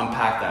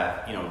unpack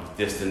that, you know,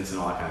 distance and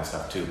all that kind of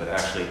stuff too. But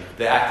actually,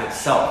 the act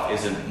itself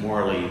isn't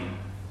morally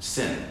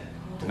sin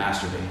to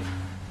masturbate.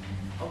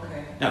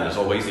 Okay. Now, there's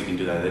all ways you can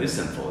do that is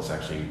sinful. It's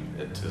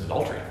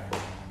adultery.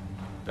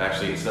 But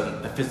actually, it's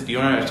you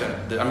don't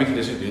understand. I'm making a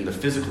distinction between the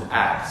physical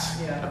act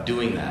of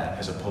doing that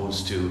as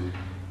opposed to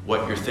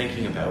what you're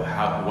thinking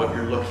about, what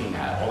you're looking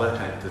at, all that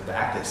kind of. The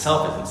act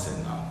itself isn't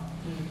sin, though.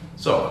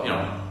 So, you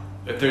know,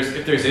 if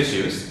there's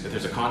issues, if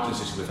there's a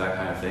conscience issue with that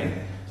kind of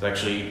thing, it's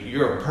actually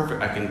you're a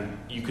perfect.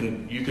 You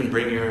can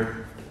bring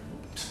your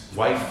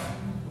wife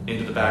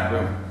into the back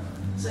room.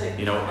 So,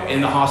 you know,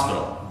 in the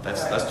hospital.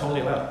 That's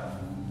totally allowed.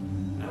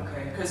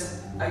 Okay,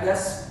 because I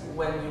guess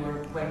when we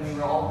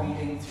were all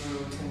reading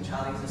through Tim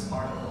Challies'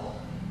 article,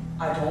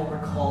 I don't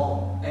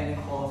recall any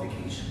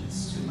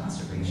qualifications to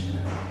masturbation.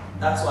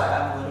 That's why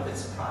I'm a little bit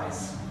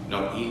surprised.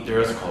 No, there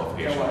is a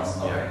qualification. There was,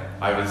 okay.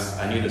 Yeah.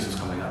 I knew this was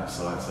coming up,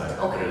 so that's I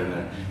put it in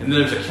there. And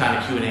then there's a kind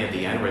of Q&A at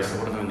the end where I said,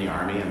 what if I'm in the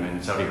army, I'm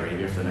in Saudi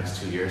Arabia for the next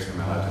 2 years,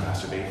 am I allowed to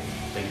masturbate?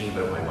 Thinking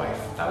about my wife.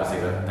 That was the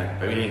other thing.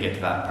 But we didn't get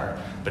to that part.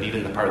 But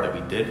even the part that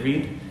we did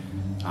read,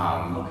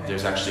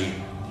 there's actually,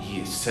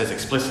 he says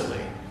explicitly,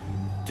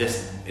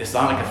 it's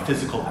not like a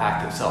physical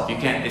act itself.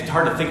 It's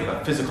hard to think of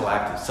a physical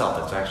act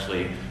itself. It's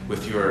actually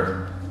with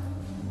your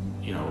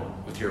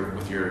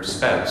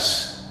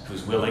spouse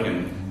who's willing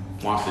and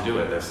wants to do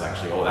it. That's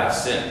actually,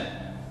 that's sin.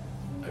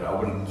 I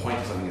wouldn't point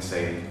to something and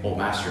say,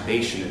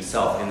 masturbation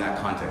itself in that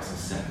context is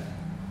sin.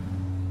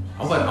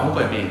 I hope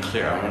I'm being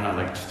clear. I'm not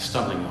like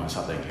stumbling on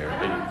something here.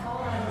 I don't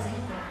recall that I was in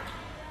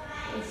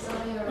there. It's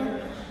something I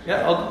remember.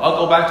 Yeah, I'll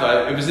go back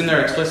to it. It was in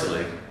there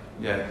explicitly.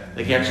 Yeah,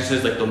 like he actually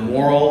says like the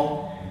moral.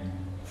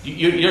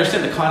 You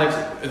understand the context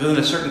within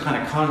a certain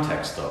kind of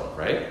context, though,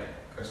 right?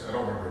 Actually, I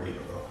don't remember it either,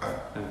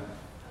 though.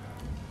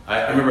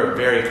 I remember it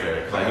very clearly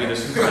because I knew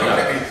this was coming up.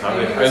 So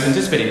I was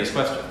anticipating this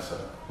question. So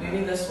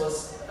Maybe this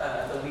was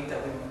the week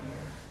that we weren't here.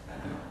 I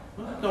don't know.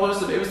 no,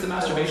 it was the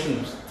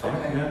masturbation thing.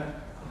 Okay. Yeah.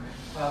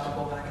 We'll have to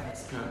go back and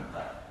see. Yeah.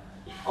 But,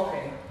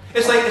 okay.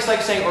 It's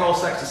like saying oral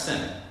sex is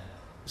sin.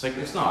 It's like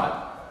it's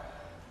not.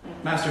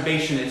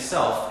 Masturbation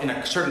itself, in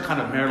a certain kind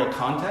of marital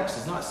context,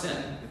 is not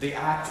sin. The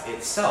act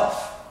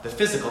itself, the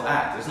physical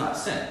act, is not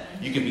sin.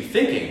 You can be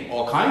thinking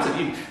all kinds of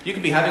you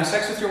can be having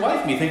sex with your wife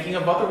and be thinking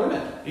of other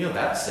women. You know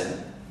that's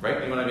sin,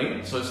 right? You know what I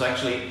mean? So it's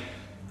actually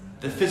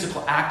the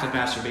physical act of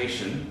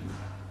masturbation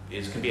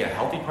can be a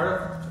healthy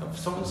part of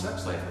someone's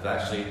sex life. It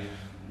actually,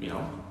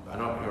 I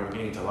know we're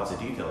getting into lots of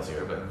details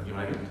here, but you know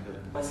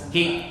what I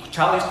mean?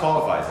 Charles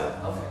qualifies it.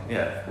 Okay.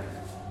 Yeah.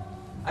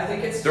 I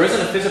think it's. There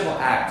isn't a physical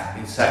act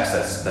in sex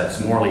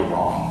that's morally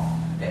wrong.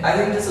 I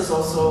think this is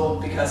also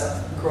because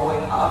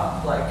growing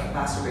up, like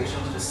masturbation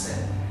was just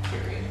sin,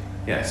 period.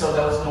 Yeah. So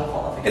there was no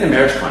qualification. In a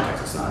marriage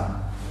context, it's not.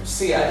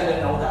 See, I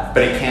didn't know that.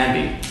 But it can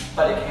be.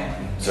 But it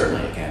can be.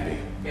 Certainly it can be.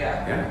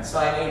 Yeah. Yeah. So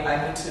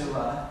I need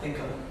to think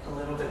a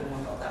little bit more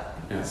about that.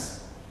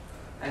 Yes.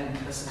 And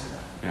listen to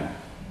that.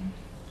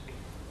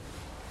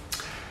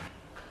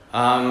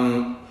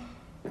 Yeah.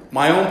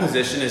 My own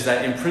position is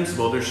that in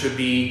principle there should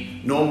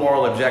be no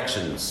moral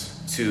objections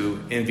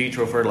to in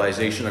vitro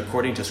fertilization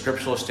according to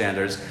scriptural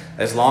standards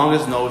as long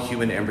as no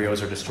human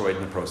embryos are destroyed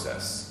in the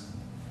process.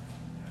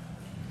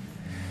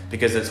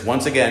 Because it's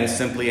once again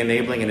simply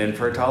enabling an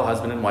infertile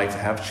husband and wife to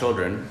have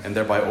children and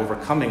thereby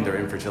overcoming their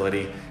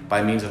infertility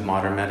by means of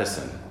modern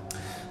medicine.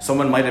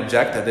 Someone might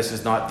object that this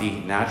is not the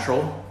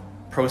natural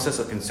process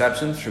of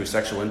conception through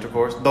sexual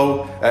intercourse,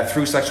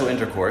 through sexual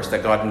intercourse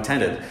that God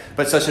intended,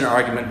 but such an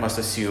argument must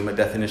assume a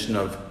definition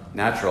of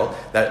natural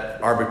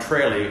that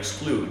arbitrarily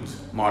excludes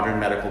modern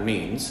medical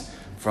means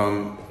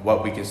from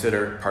what we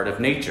consider part of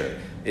nature.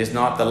 Is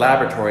not the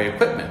laboratory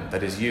equipment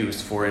that is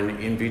used for an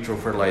in vitro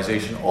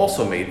fertilization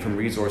also made from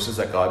resources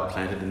that God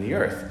planted in the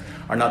earth?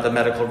 Are not the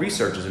medical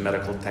researchers and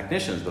medical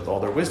technicians with all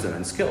their wisdom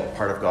and skill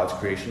part of God's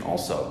creation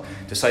also?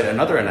 To cite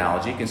another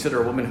analogy,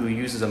 consider a woman who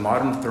uses a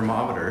modern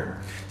thermometer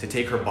to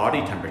take her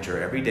body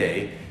temperature every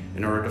day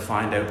in order to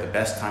find out the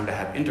best time to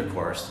have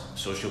intercourse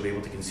so she'll be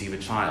able to conceive a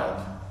child.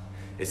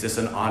 Is this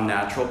an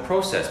unnatural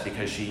process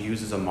because she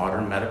uses a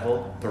modern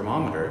medical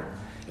thermometer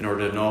in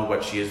order to know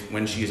when she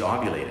is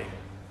ovulating?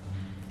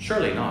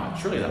 Surely not.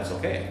 Surely that's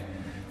okay.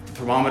 The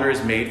thermometer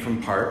is made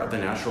from part of the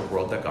natural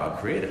world that God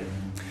created.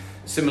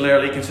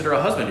 Similarly, consider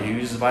a husband who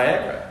uses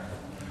Viagra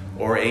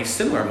or a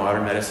similar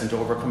modern medicine to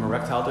overcome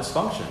erectile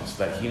dysfunction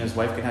so that he and his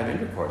wife can have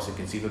intercourse and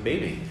conceive a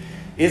baby.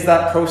 Is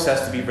that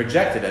process to be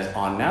rejected as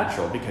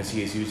unnatural because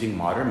he is using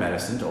modern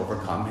medicine to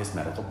overcome his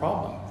medical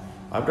problem?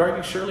 I would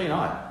argue surely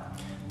not.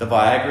 The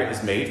Viagra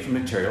is made from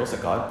materials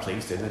that God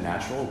placed in the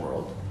natural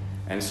world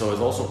and so is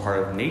also part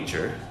of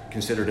nature,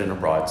 considered in a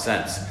broad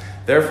sense.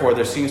 Therefore,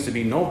 there seems to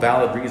be no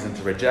valid reason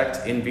to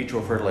reject in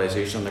vitro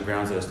fertilization on the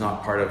grounds that it's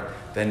not part of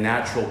the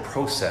natural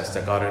process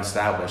that God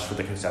established for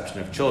the conception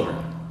of children.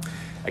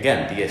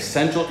 Again, the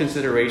essential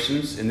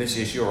considerations in this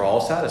issue are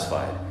all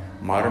satisfied.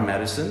 Modern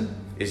medicine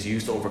is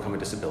used to overcome a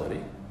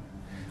disability.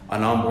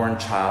 An unborn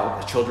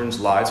children's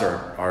lives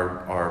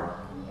are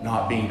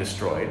not being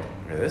destroyed,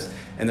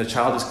 and the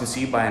child is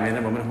conceived by a man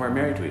and woman who are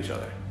married to each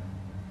other.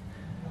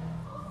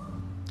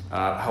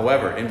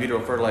 However, in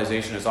vitro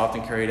fertilization is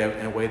often carried out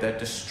in a way that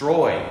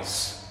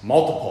destroys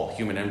multiple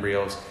human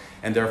embryos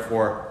and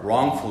therefore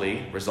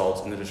wrongfully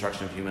results in the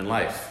destruction of human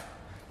life.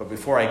 But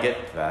before I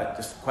get to that,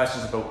 just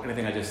questions about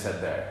anything I just said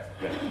there.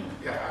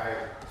 Yeah,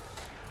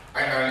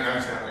 I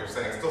understand what you're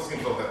saying. It still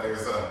seems though that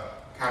there's a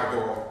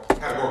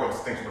categorical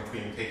distinction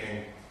between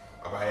taking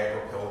a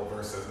Viagra pill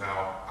versus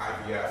now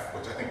IVF,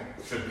 which I think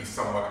should be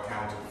somewhat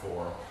accounted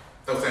for.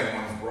 Without saying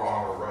one's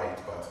wrong or right,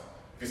 but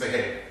if you say,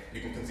 hey,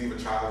 you can conceive a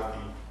child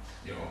if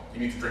you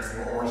need to drink some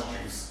more orange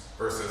juice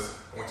versus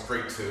going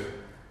straight to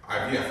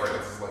IVF, right?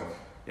 This is like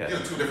these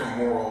are two different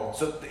moral.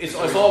 So it's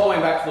all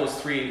going back to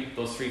those three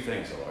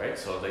things, though, right?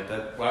 So like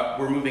that,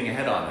 we're moving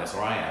ahead on this,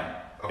 or I am,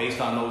 based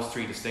on those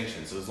three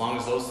distinctions. So as long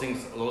as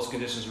those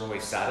conditions are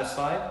always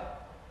satisfied,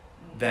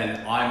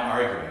 then I'm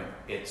arguing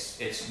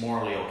it's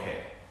morally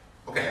okay.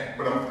 Okay,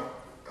 but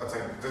I'm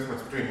saying the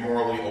difference between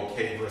morally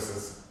okay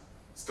versus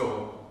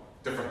still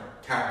different.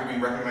 Do we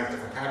recognize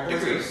different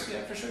categories? Degrees,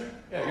 yeah, for sure.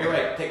 Yeah, okay. You're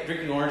right.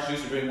 Drinking orange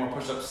juice or doing more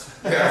push-ups.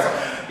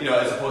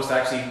 Yeah, as opposed to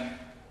actually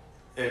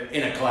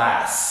in a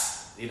glass.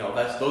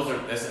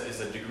 That's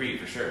a degree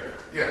for sure.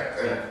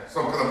 Yeah,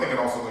 so because I'm thinking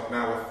also like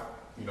now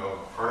with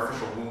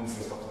artificial wombs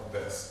and stuff like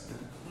this,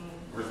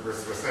 we're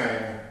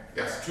saying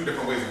yes, two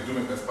different ways of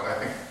doing this, but I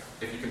think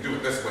if you can do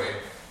it this way,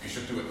 you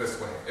should do it this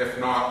way. If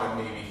not,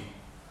 then maybe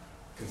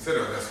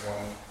consider this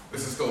one.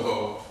 This is still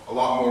though a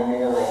lot more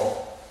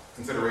moral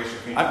consideration.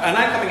 And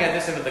I'm coming at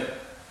this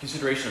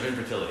consideration of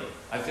infertility.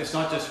 It's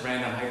not just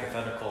random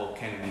hypothetical,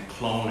 can we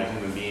clone a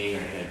human being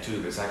in a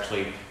tube? It's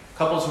actually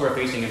couples who are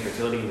facing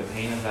infertility and the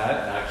pain of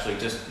that, and actually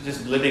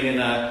just living in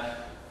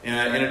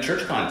a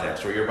church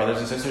context where your brothers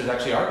and sisters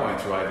actually are going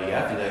through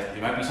IVF, and that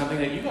it might be something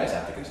that you guys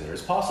have to consider.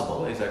 It's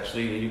possible. It's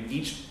actually,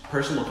 each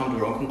person will come to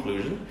their own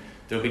conclusion.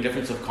 There will be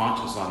difference of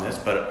conscience on this,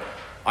 but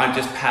I'm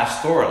just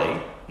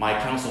pastorally, my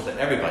counsel to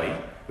everybody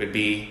would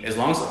be, as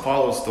long as it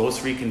follows those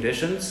 3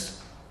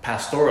 conditions,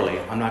 pastorally,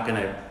 I'm not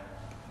going to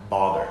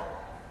bother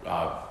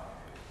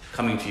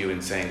coming to you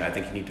and saying, I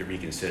think you need to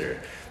reconsider.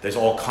 There's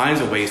all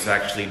kinds of ways to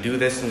actually do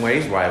this in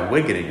ways where I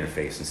would get in your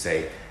face and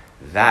say,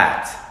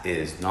 that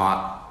is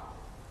not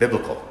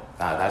biblical.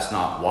 That's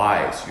not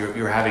wise.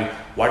 You're having,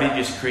 why did you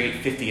just create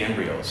 50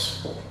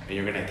 embryos and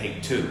you're going to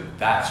take 2?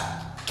 That's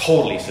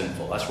totally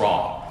sinful. That's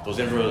wrong. Those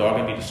embryos are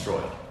going to be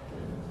destroyed.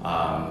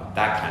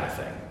 That kind of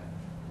thing.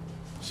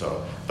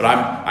 So, but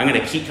I'm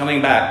going to keep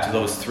coming back to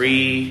those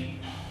 3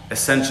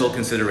 essential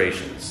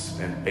considerations.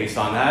 And based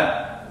on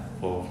that,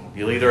 well,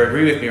 you'll either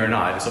agree with me or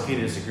not. It's okay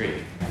to disagree.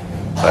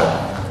 But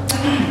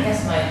I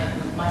guess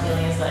my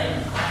feeling is that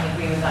I can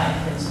agree with that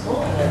in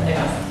principle, and that there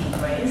are some key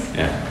ways.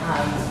 yeah.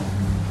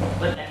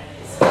 But then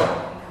it's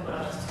incumbent on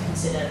us to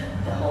consider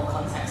the whole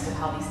context of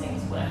how these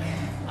things work,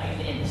 like in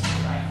the industry,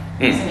 right?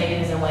 So maybe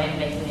there's a way of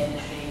making the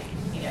industry,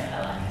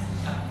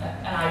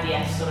 an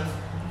IVF sort of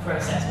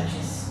process which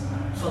is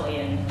fully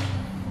in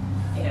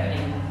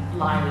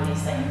line with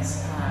these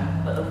things,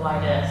 but the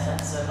wider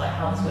sense of like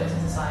how this works in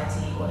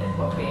society, what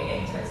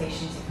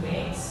expectations it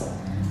creates,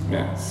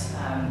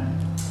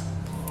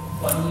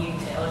 what new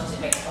technologies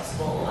it makes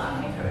possible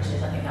and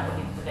encourages. I think that would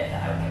be the bit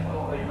that I would get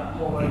more worried about.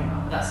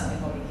 But that's something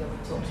probably you'll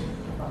talk to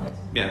about it.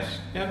 Yes.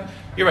 Yeah.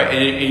 You're right.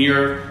 And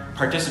you're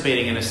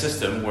participating in a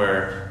system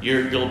where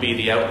you'll be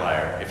the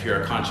outlier if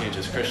you're a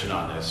conscientious Christian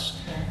on this.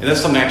 And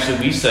that's something actually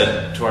we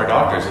said to our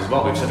doctors as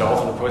well. We've said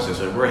all through the process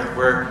that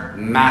we're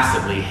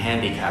massively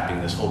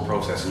handicapping this whole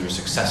process and your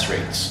success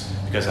rates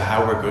because of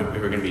how we're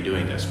going to be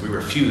doing this. We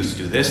refuse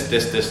to do this,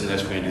 and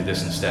this. We're going to do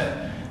this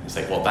instead. It's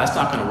like, well, that's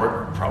not going to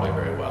work probably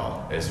very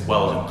well as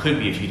it could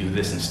be if you do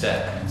this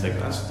instead. It's like,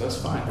 that's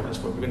fine. That's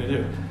what we're going to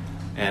do.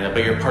 And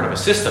but you're part of a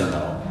system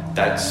though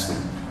that's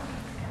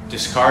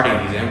discarding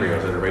these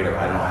embryos at a rate of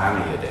I don't know how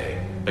many a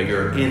day. But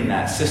you're in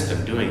that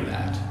system doing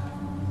that.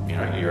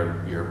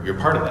 You're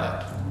part of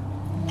that.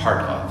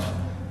 Part of.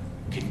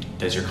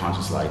 Does your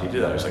conscience allow you to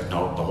do that? It's like,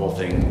 no, the whole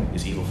thing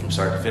is evil from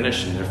start to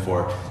finish, and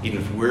therefore, even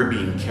if we're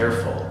being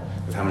careful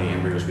with how many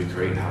embryos we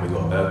create and how we go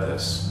about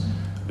this,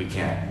 we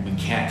can't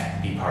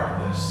be part of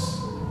this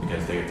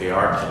because they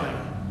are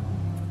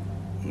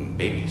killing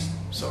babies.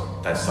 So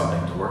that's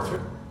something to work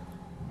through.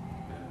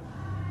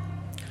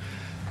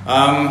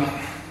 I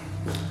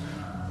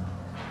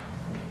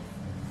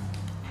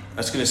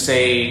was going to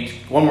say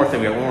one more thing.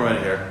 We have 1 more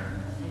minute here.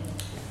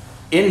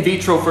 In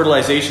vitro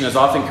fertilization is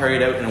often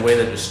carried out in a way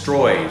that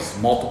destroys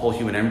multiple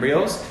human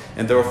embryos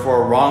and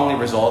therefore wrongly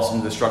results in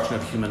the destruction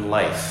of human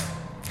life.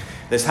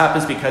 This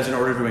happens because in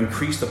order to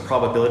increase the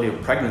probability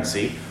of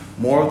pregnancy,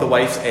 more of the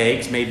wife's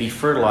eggs may be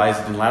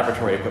fertilized in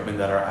laboratory equipment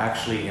that are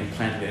actually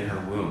implanted in her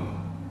womb.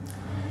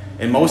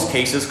 In most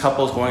cases,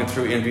 couples going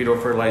through in vitro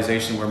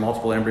fertilization where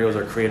multiple embryos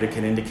are created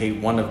can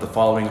indicate one of the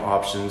following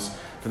options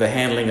for the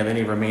handling of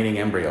any remaining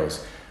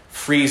embryos.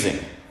 Freezing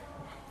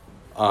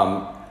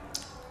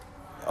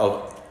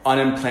of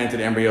unimplanted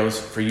embryos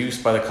for use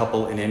by the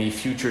couple in any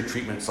future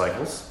treatment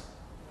cycles.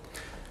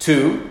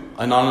 2,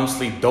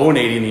 anonymously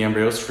donating the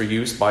embryos for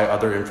use by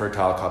other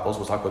infertile couples.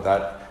 We'll talk about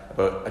that,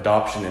 about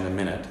adoption in a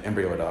minute,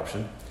 embryo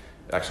adoption.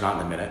 Actually, not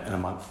in a minute, in a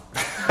month.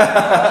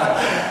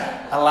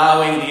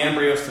 Allowing the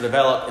embryos to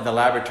develop in the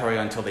laboratory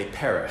until they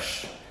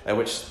perish, at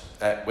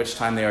which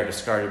time they are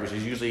discarded, which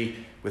is usually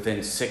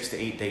within 6 to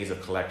 8 days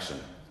of collection.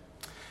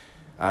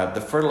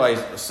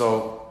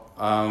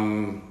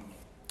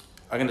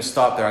 I'm going to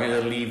stop there. I'm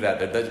going to leave that.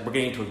 We're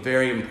getting into a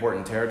very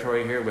important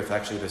territory here with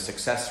actually the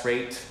success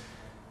rate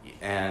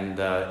and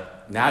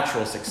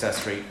natural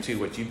success rate too,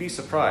 which you'd be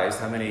surprised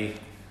how many,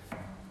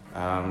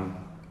 might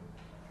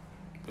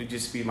be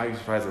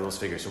surprised at those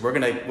figures. So we'll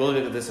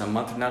look at this in a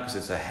month from now because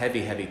it's a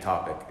heavy, heavy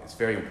topic. It's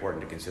very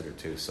important to consider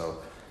too.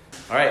 So,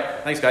 all right.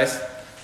 Thanks, guys.